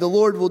day the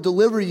Lord will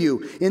deliver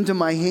you into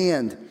my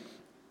hand,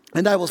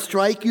 and I will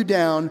strike you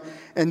down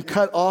and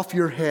cut off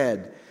your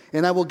head.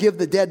 And I will give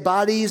the dead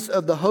bodies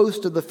of the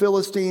host of the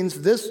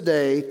Philistines this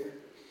day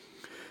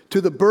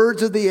to the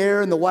birds of the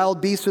air and the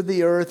wild beasts of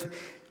the earth.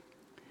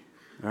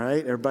 All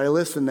right, everybody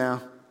listen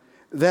now.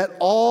 That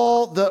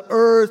all the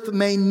earth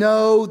may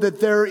know that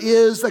there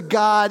is a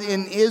God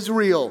in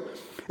Israel.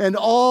 And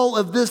all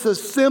of this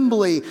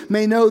assembly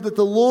may know that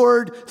the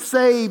Lord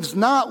saves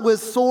not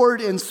with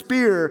sword and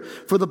spear,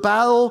 for the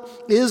battle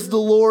is the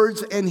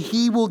Lord's, and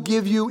he will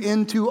give you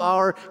into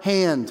our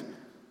hand.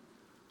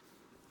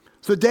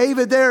 So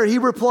David there, he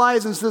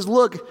replies and says,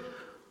 look,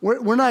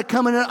 we're not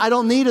coming in. I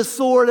don't need a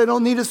sword. I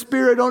don't need a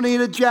spear. I don't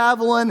need a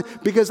javelin,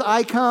 because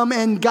I come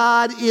and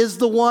God is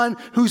the one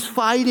who's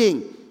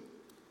fighting.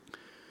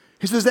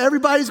 He says,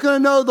 everybody's going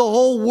to know, the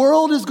whole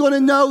world is going to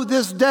know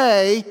this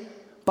day.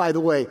 By the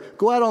way,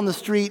 go out on the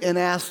street and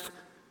ask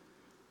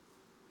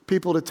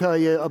people to tell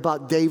you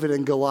about David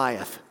and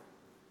Goliath.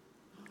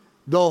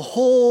 The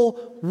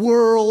whole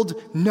world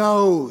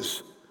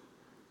knows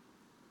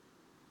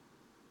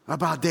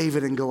about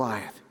David and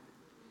Goliath.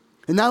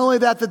 And not only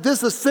that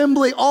this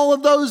assembly, all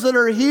of those that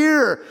are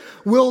here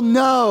will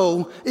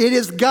know it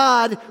is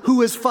God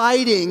who is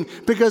fighting,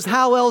 because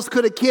how else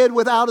could a kid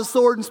without a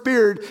sword and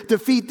spear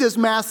defeat this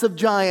massive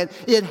giant?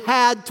 It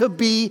had to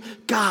be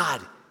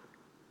God.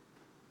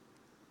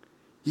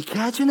 You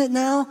catching it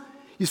now?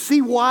 You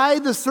see why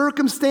the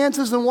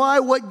circumstances and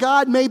why what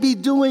God may be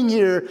doing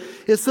here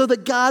is so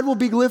that God will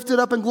be lifted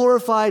up and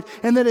glorified,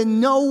 and that in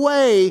no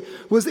way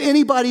was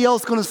anybody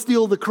else going to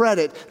steal the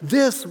credit.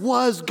 This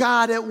was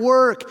God at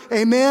work.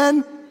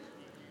 Amen?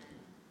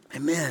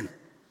 Amen.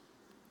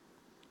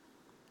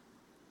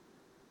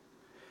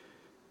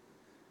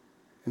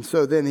 And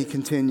so then he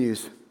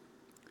continues.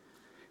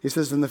 He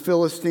says in the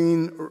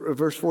Philistine,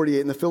 verse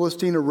 48, and the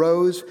Philistine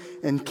arose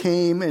and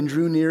came and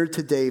drew near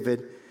to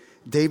David.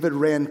 David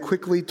ran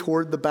quickly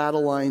toward the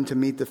battle line to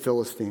meet the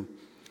Philistine.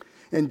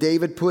 And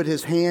David put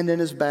his hand in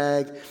his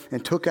bag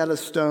and took out a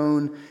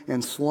stone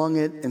and slung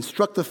it and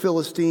struck the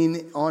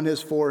Philistine on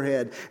his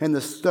forehead. And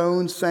the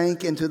stone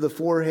sank into the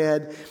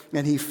forehead,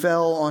 and he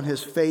fell on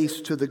his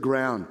face to the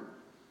ground.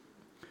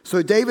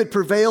 So David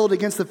prevailed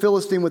against the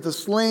Philistine with a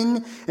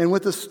sling and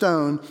with a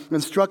stone,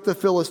 and struck the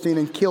Philistine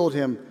and killed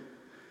him.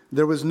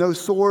 There was no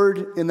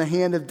sword in the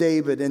hand of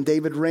David, and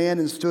David ran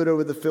and stood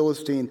over the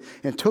Philistine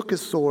and took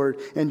his sword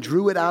and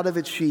drew it out of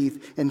its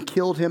sheath and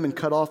killed him and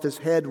cut off his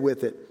head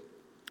with it.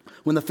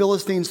 When the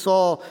Philistines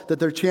saw that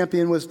their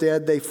champion was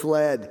dead, they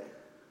fled.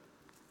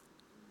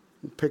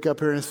 We'll pick up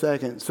here in a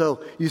second.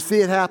 So you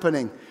see it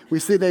happening. We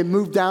see they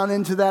move down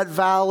into that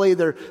valley.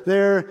 They're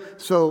there.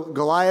 So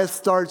Goliath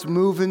starts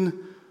moving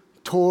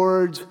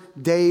towards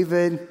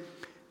David.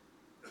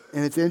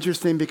 And it's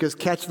interesting because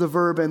catch the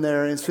verb in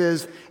there. It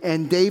says,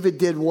 and David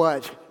did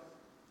what?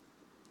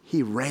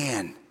 He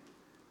ran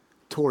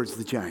towards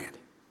the giant.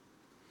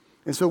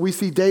 And so we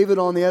see David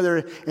on the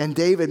other, and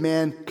David,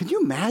 man, could you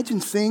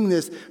imagine seeing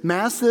this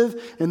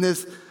massive and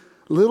this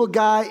little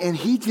guy, and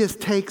he just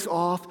takes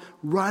off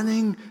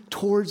running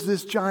towards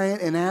this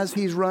giant. And as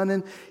he's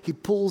running, he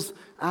pulls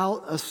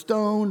out a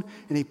stone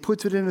and he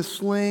puts it in a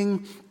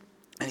sling,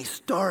 and he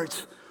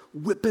starts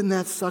whipping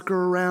that sucker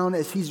around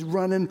as he's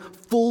running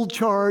full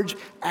charge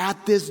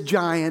at this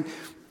giant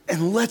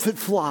and lets it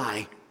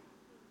fly.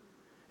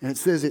 And it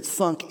says it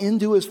sunk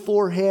into his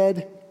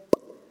forehead,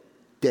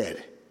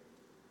 dead.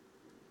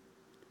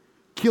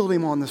 Killed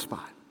him on the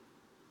spot.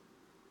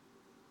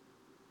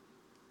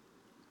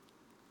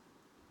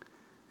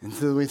 And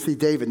so we see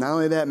David, not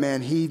only that,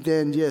 man, he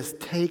then just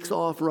takes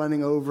off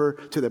running over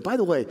to them. By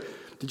the way,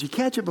 did you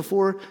catch it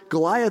before?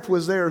 Goliath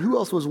was there. Who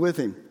else was with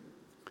him?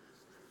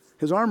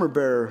 His armor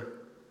bearer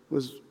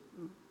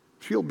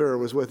shield bearer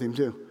was with him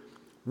too.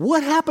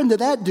 What happened to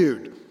that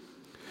dude?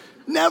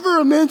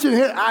 Never a mention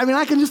here. I mean,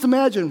 I can just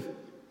imagine.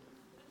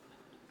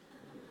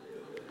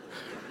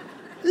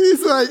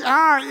 He's like,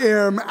 I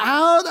am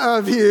out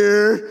of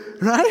here,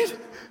 right?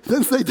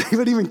 Doesn't say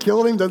David even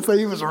killed him. Doesn't say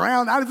he was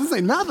around. Doesn't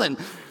say nothing.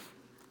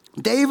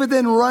 David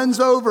then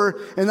runs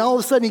over, and all of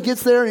a sudden he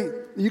gets there, and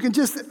you can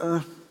just,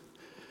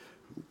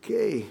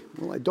 okay,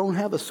 well, I don't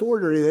have a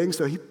sword or anything,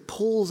 so he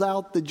pulls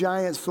out the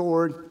giant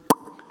sword,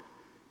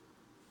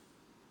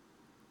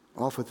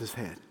 off with his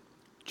head,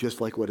 just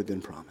like what had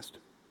been promised.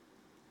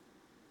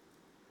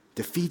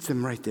 Defeats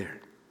him right there.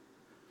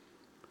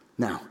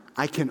 Now,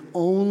 I can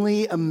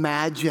only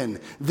imagine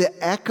the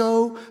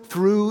echo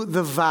through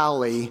the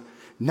valley,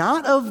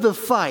 not of the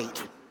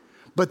fight,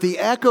 but the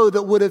echo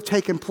that would have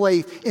taken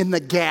place in the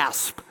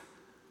gasp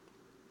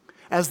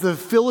as the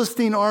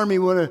Philistine army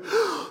would have,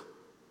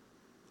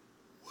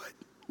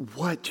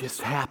 what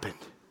just happened?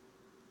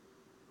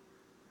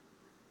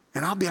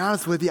 And I'll be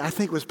honest with you, I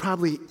think it was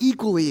probably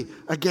equally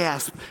a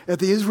gasp at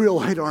the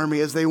Israelite army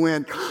as they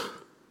went,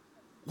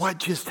 what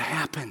just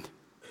happened?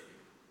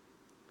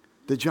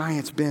 The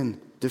giant's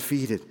been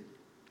defeated.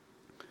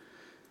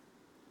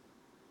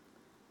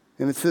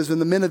 And it says, and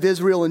the men of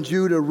Israel and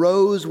Judah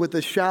rose with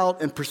a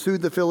shout and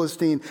pursued the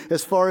Philistine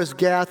as far as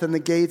Gath and the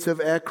gates of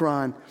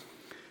Ekron,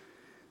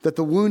 that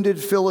the wounded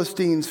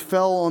Philistines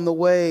fell on the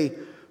way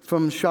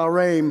from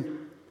Shaaraim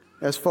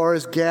as far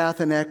as Gath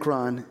and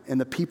Ekron, and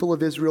the people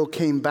of Israel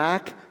came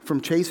back from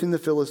chasing the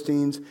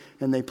Philistines,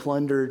 and they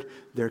plundered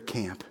their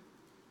camp.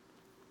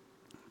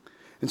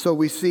 And so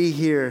we see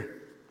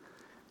here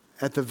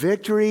that the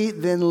victory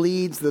then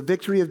leads, the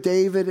victory of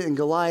David and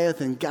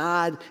Goliath and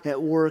God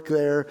at work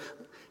there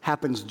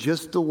happens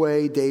just the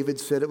way David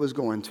said it was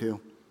going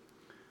to.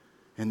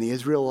 And the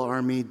Israel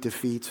army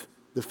defeats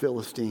the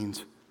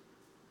Philistines.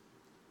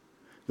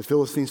 The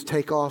Philistines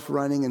take off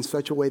running in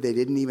such a way they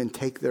didn't even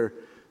take their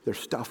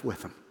stuff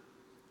with them.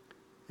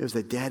 It was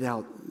a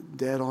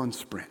dead-on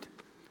sprint.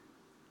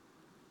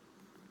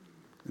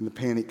 And the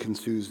panic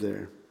ensues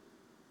there.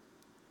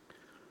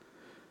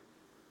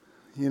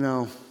 You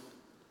know,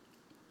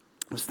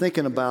 I was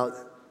thinking about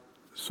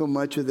so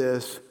much of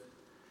this,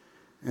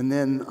 and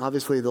then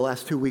obviously the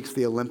last 2 weeks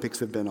the Olympics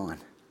have been on.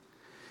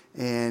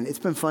 And it's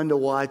been fun to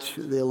watch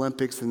the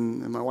Olympics,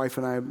 and my wife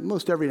and I,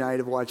 most every night,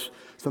 have watched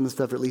some of the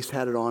stuff, or at least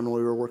had it on when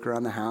we were working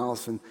around the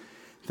house and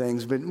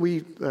things. But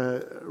we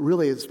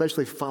really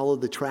especially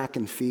followed the track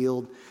and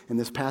field. And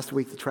this past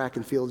week, the track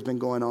and field has been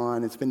going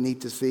on. It's been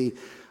neat to see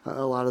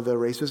a lot of the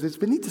races. It's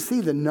been neat to see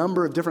the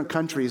number of different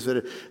countries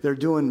that are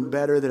doing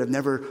better, that have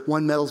never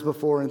won medals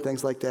before and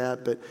things like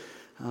that. But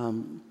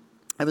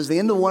it was the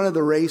end of one of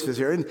the races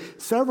here. And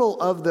several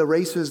of the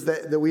races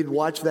that we'd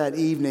watched that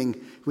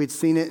evening, we'd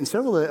seen it, and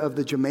several of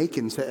the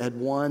Jamaicans had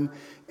won.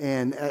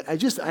 And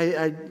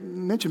I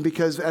mentioned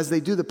because as they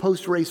do the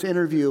post-race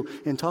interview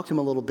and talk to them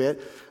a little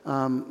bit,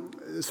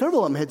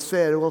 several of them had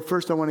said, well,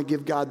 first I want to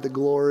give God the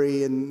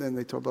glory, and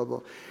they talk blah,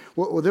 blah.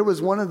 Well, there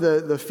was one of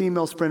the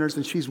female sprinters,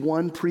 and she's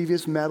won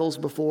previous medals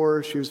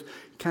before. She was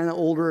kind of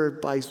older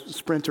by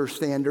sprinter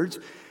standards,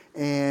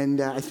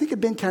 and I think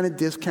had been kind of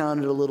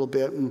discounted a little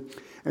bit.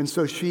 And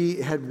so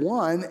she had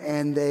won,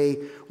 and they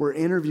were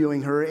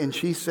interviewing her, and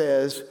she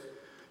says,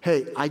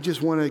 hey, I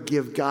just want to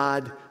give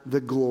God the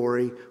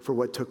glory for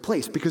what took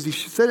place. Because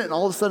she said it, and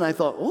all of a sudden I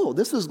thought, oh,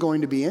 this is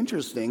going to be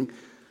interesting.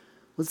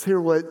 Let's hear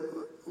what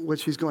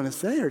she's going to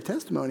say, her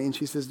testimony. And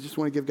she says, just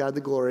want to give God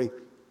the glory.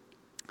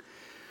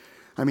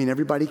 I mean,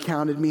 everybody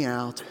counted me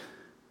out,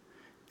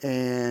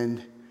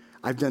 and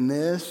I've done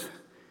this,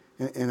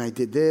 and I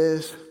did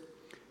this,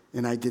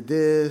 and I did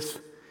this,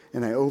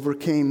 and I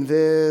overcame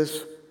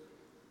this,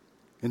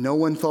 and no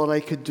one thought I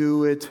could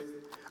do it.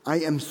 I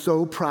am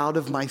so proud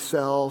of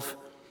myself.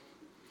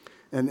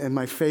 And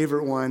my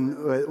favorite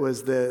one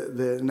was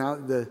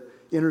the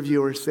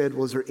interviewer said,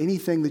 was there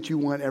anything that you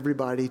want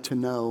everybody to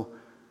know?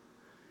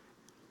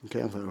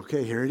 Okay, I thought,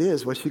 okay, here it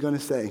is. What's she going to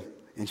say?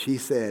 And she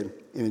said,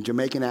 in a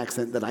Jamaican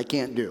accent that I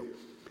can't do,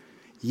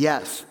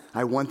 yes,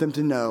 I want them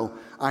to know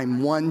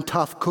I'm one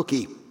tough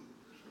cookie.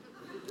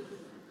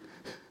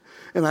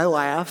 And I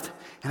laughed,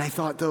 and I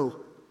thought, though,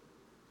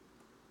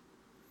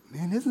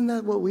 man, isn't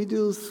that what we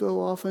do so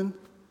often?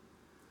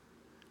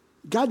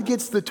 God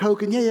gets the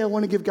token, yeah, I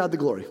want to give God the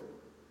glory.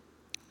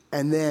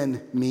 And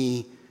then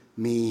me.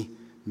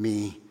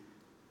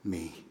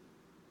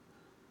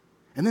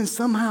 And then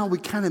somehow we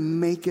kind of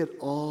make it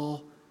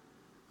all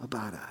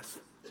about us.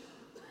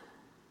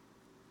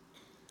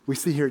 We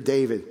see here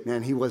David,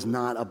 man, he was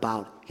not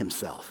about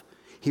himself.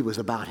 He was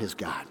about his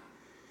God.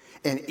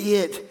 And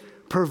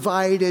it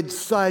provided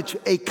such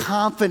a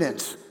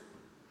confidence,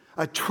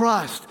 a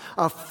trust,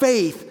 a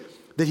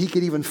faith that he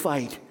could even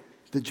fight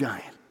the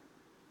giant.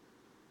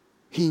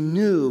 He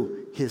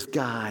knew his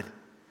God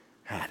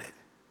had it.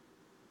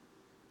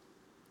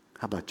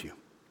 How about you?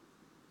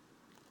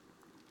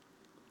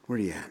 Where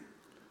are you at?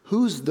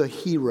 Who's the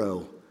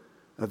hero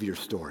of your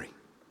story?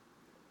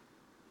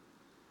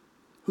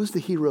 Who's the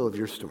hero of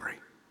your story?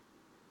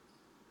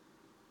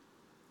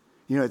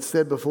 You know, it's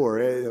said before,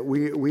 everyone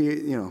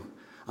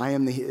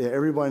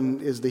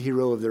is the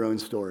hero of their own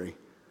story.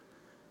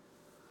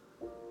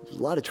 There's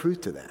a lot of truth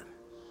to that.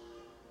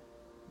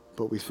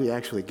 But we see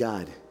actually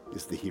God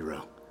is the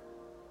hero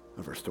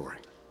of our story.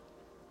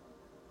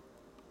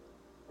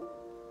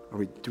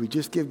 Do we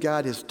just give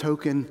God his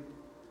token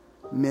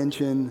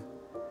mention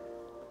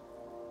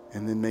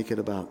and then make it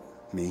about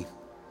me?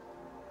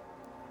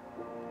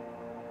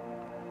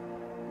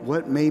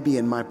 What maybe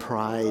in my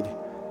pride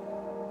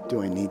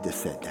do I need to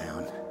set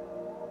down?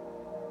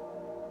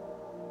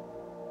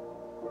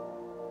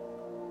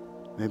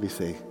 Maybe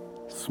say,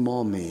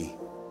 small me,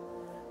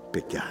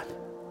 big God.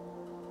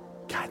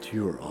 God,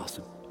 you are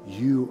awesome.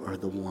 You are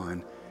the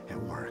one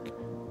at work.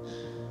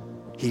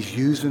 He's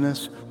using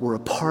us. We're a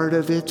part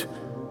of it.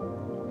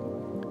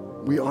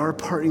 We are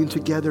partying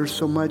together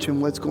so much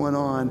in what's going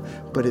on,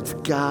 but it's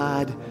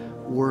God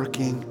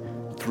working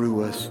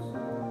through us,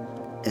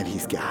 and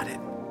he's got it.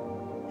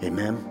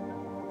 Amen?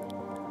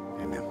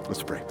 Amen.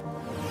 Let's pray.